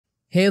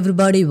Hey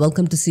everybody,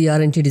 welcome to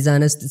CRNT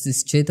Designers. This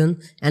is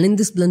Chetan, and in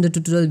this Blender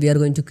tutorial we are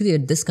going to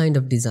create this kind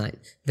of design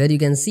where you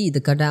can see the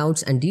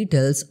cutouts and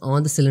details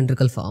on the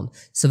cylindrical form.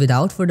 So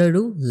without further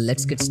ado,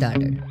 let's get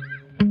started.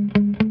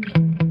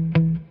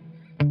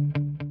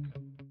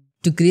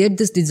 To create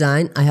this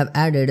design, I have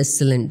added a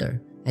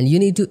cylinder, and you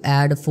need to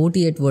add a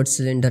 48 word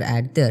cylinder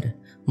at there.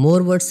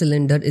 More word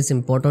cylinder is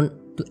important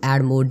to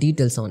add more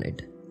details on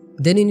it.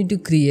 Then you need to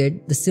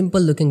create the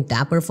simple looking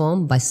tapper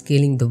form by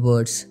scaling the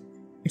words.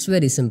 It's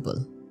very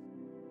simple.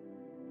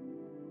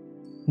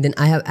 Then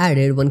I have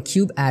added one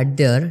cube at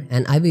there,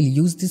 and I will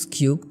use this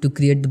cube to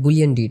create the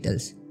boolean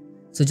details.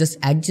 So just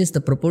adjust the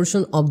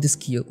proportion of this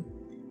cube,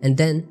 and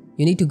then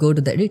you need to go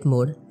to the edit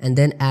mode and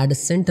then add a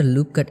center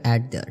loop cut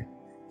at there.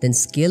 Then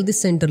scale the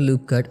center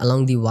loop cut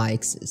along the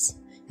y-axis,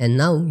 and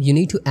now you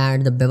need to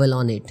add the bevel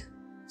on it.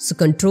 So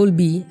Ctrl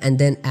B and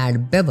then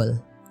add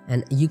bevel,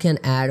 and you can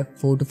add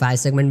 4 to 5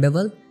 segment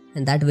bevel,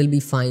 and that will be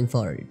fine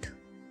for it.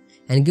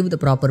 And give the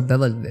proper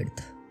bevel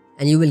width,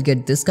 and you will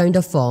get this kind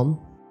of form.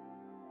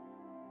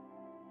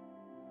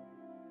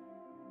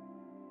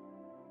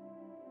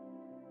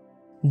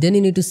 Then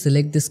you need to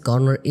select this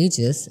corner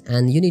edges,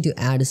 and you need to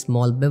add a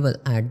small bevel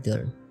at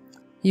there.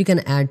 You can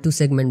add 2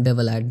 segment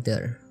bevel at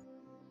there.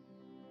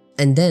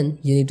 And then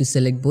you need to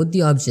select both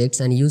the objects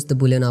and use the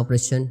boolean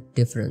operation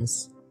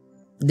difference.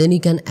 Then you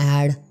can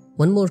add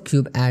one more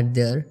cube at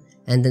there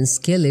and then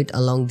scale it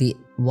along the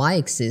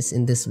y-axis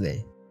in this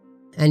way,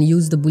 and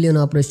use the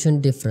boolean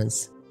operation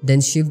difference.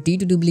 Then shift D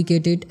to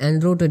duplicate it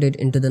and rotate it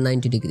into the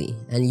 90 degree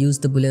and use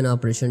the boolean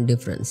operation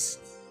difference.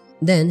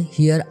 Then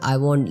here I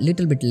want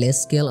little bit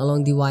less scale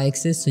along the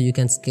y-axis, so you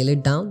can scale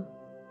it down.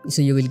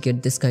 So you will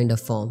get this kind of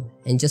form,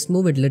 and just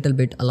move it little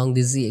bit along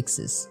the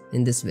z-axis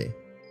in this way,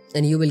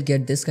 and you will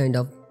get this kind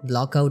of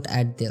block out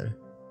at there.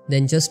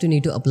 Then just you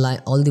need to apply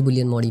all the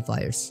boolean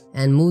modifiers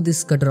and move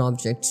these cutter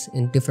objects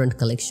in different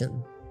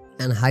collection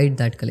and hide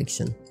that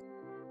collection.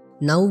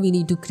 Now we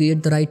need to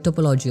create the right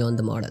topology on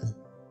the model,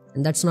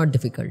 and that's not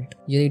difficult.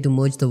 You need to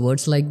merge the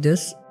words like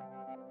this,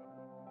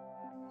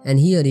 and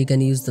here you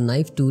can use the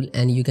knife tool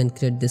and you can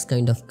create this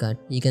kind of cut.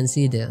 You can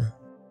see there.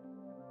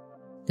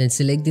 Then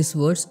select these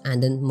words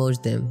and then merge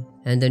them,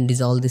 and then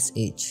dissolve this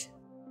edge.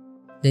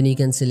 Then you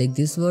can select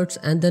these words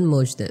and then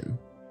merge them.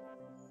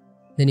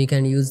 Then you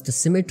can use the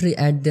symmetry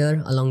at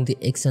there along the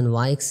x and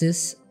y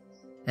axis,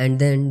 and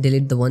then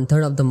delete the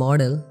 1/3 of the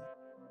model.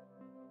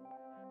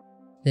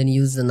 Then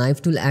use the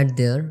knife tool at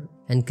there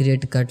and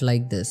create a cut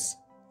like this.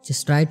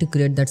 Just try to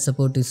create that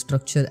supportive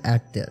structure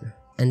at there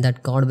and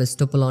that chord-based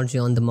topology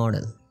on the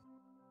model.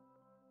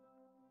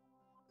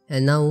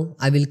 And now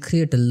I will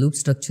create a loop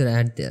structure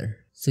at there.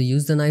 So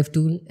use the knife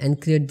tool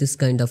and create this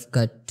kind of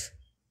cut,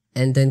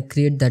 and then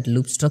create that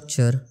loop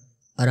structure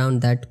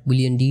around that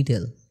boolean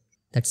detail,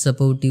 that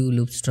supportive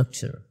loop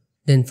structure.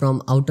 Then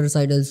from outer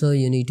side also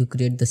you need to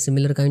create the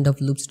similar kind of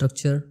loop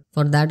structure.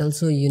 For that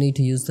also you need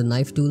to use the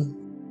knife tool.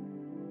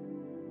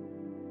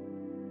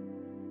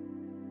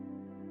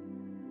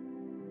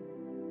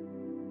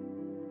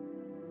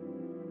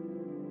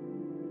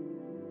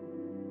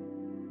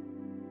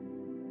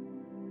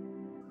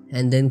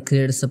 And then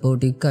create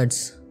supportive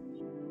cuts.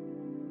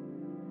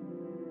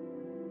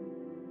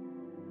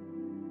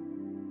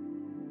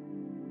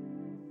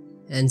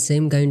 And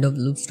same kind of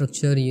loop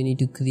structure you need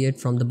to create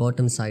from the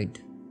bottom side.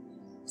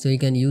 So you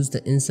can use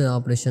the insert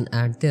operation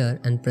at there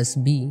and press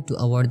B to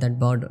avoid that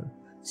border.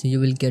 So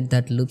you will get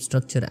that loop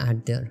structure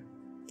at there.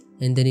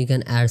 And then you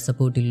can add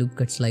supportive loop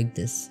cuts like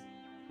this.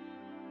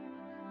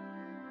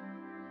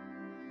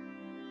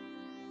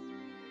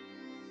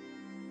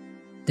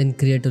 Then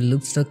create a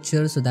loop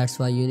structure, so that's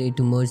why you need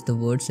to merge the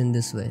words in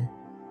this way.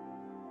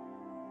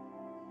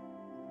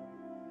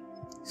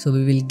 So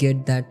we will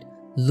get that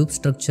loop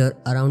structure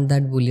around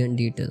that boolean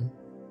detail.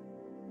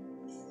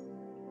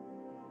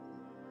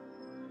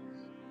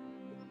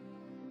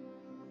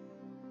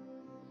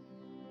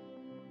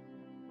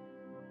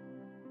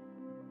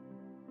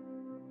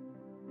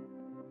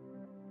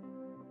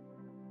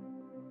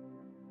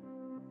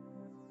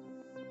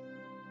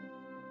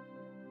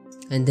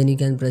 And then you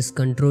can press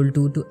Ctrl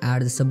 2 to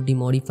add the Subdivision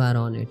modifier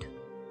on it,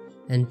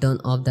 and turn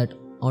off that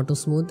auto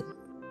smooth,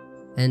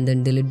 and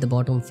then delete the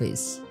bottom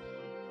face.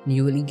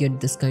 You will get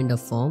this kind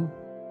of form.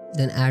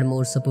 Then add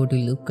more supportive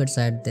loop cuts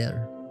at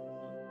there.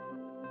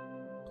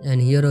 And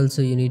here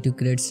also you need to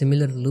create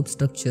similar loop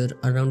structure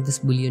around this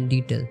boolean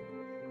detail.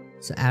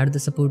 So add the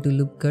supportive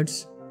loop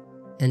cuts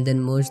and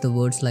then merge the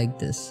words like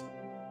this.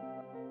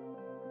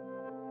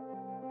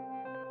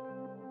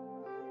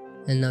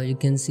 And now you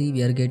can see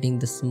we are getting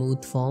the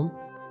smooth form.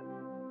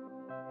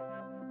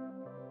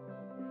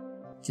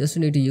 Just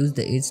you need to use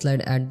the edge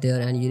slide at there,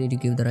 and you need to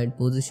give the right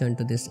position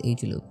to this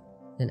edge loop.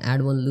 Then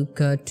add one loop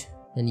cut,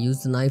 then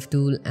use the knife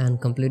tool and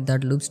complete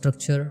that loop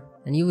structure,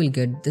 and you will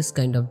get this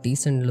kind of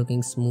decent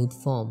looking smooth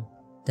form.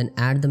 Then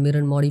add the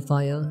mirror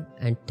modifier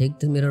and take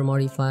the mirror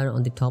modifier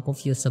on the top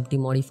of your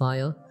Subdivision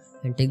modifier,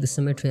 and take the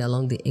symmetry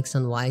along the x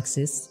and y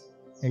axis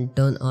and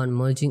turn on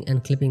merging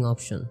and clipping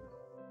option.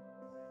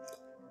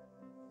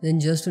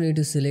 Then just you need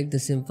to select the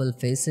simple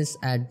faces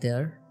at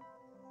there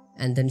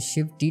and then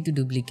Shift D to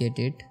duplicate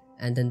it,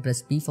 and then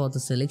press P for the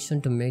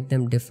selection to make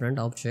them different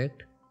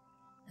object.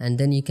 And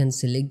then you can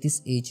select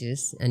these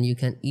edges, and you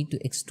can E to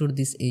extrude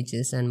these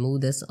edges and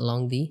move this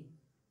along the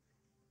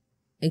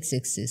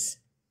x-axis,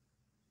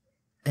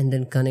 and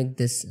then connect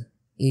this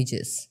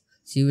edges.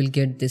 So you will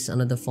get this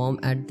another form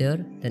at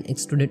there, then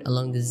extrude it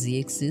along the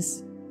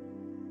z-axis.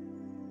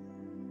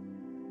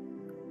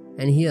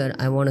 And here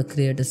I want to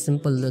create a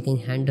simple looking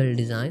handle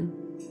design.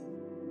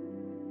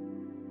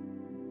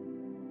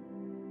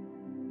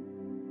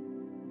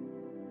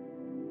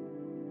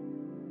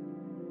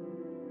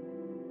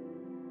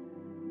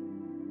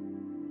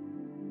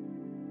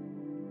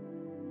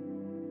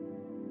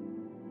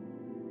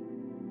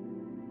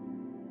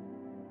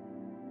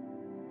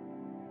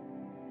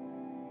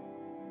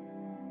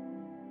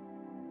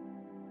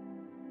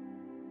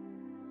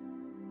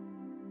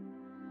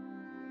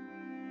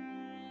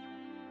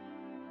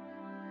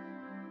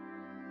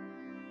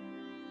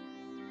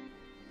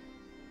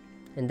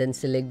 And then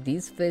select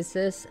these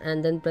faces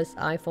and then press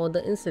I for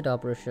the insert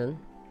operation,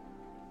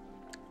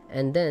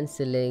 and then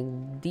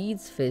select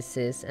these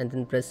faces and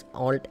then press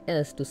Alt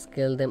S to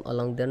scale them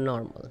along their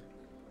normal.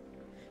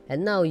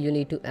 And now you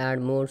need to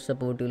add more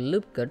supportive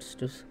loop cuts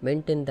to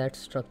maintain that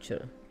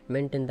structure,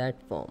 maintain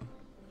that form,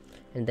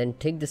 and then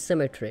take the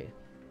symmetry.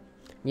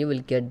 You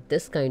will get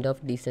this kind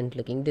of decent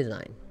looking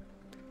design,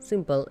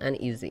 simple and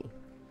easy.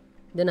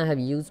 Then I have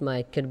used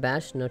my kit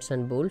bash nuts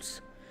and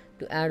bolts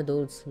to add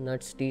those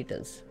nuts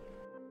details.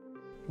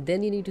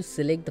 Then you need to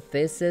select the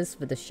faces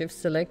with the shift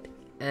select,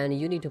 and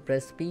you need to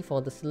press P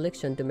for the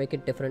selection to make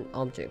it different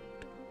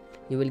object.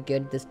 You will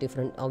get this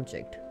different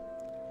object,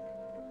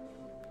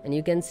 and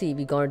you can see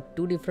we got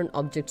two different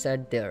objects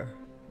at there,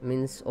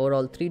 means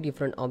overall three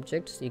different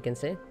objects you can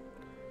say.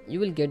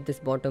 You will get this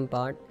bottom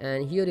part,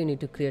 and here you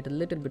need to create a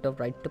little bit of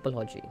right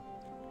topology.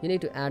 You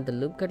need to add the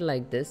loop cut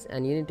like this,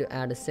 and you need to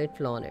add a set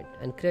flow on it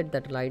and create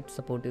that right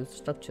supportive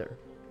structure.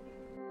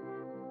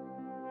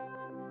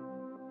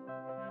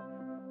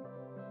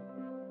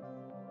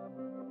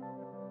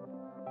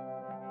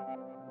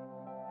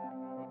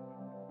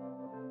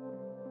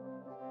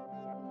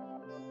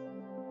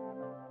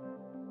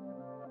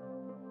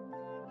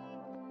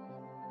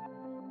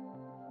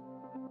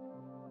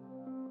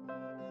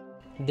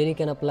 Then you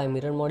can apply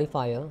mirror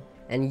modifier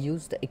and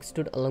use the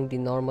extrude along the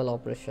normal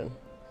operation,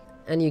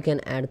 and you can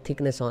add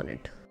thickness on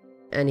it.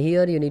 And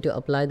here you need to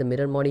apply the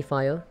mirror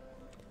modifier,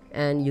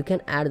 and you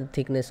can add the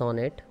thickness on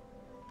it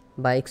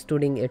by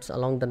extruding it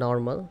along the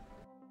normal.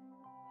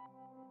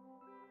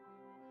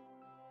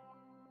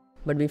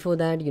 But before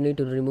that you need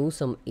to remove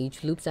some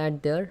edge loops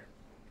at there,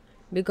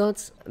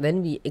 because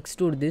when we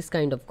extrude this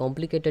kind of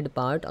complicated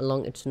part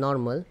along its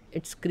normal,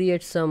 it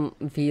creates some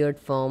weird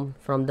form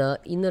from the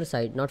inner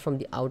side, not from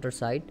the outer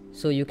side.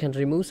 So you can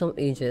remove some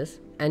edges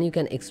and you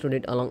can extrude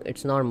it along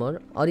its normal,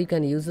 or you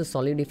can use the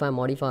solidify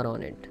modifier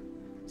on it.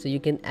 So you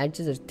can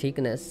adjust its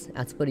thickness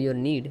as per your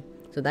need,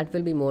 so that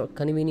will be more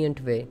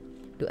convenient way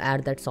to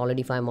add that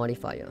solidify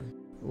modifier.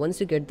 Once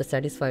you get the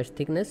satisfied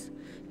thickness,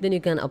 then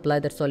you can apply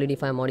that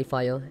solidify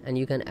modifier and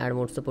you can add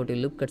more supportive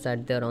loop cuts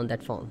at there on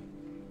that form.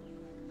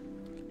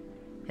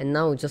 And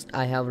now just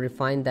I have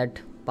refined that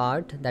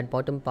part, that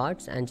bottom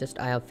parts, and just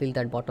I have filled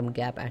that bottom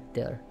gap at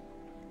there,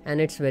 and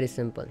it's very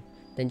simple.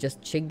 Then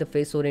just check the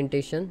face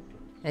orientation,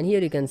 and here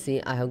you can see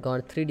I have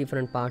got three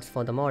different parts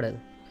for the model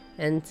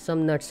and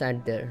some nuts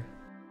at there.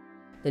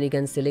 Then you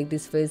can select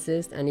these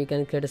faces and you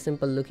can create a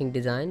simple looking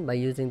design by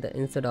using the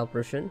insert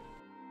operation.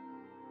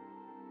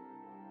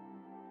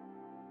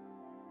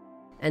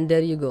 And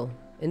there you go.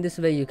 In this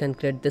way you can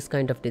create this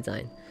kind of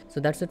design. So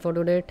that's it for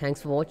today.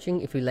 Thanks for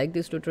watching. If you like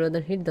this tutorial,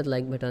 then hit that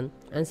like button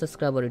and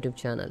subscribe our YouTube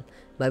channel.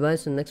 Bye bye.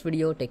 See you in the next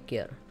video. Take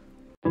care.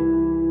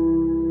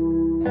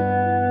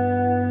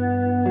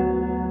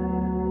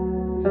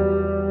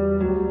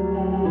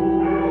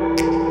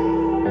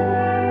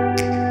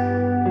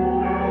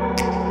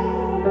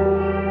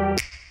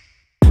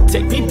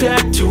 Take me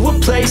back to a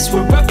place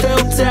where I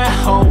felt at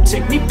home.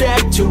 Take me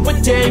back to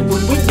a day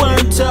when we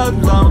weren't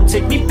alone.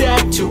 Take me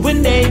back to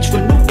an age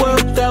when the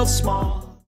world felt small.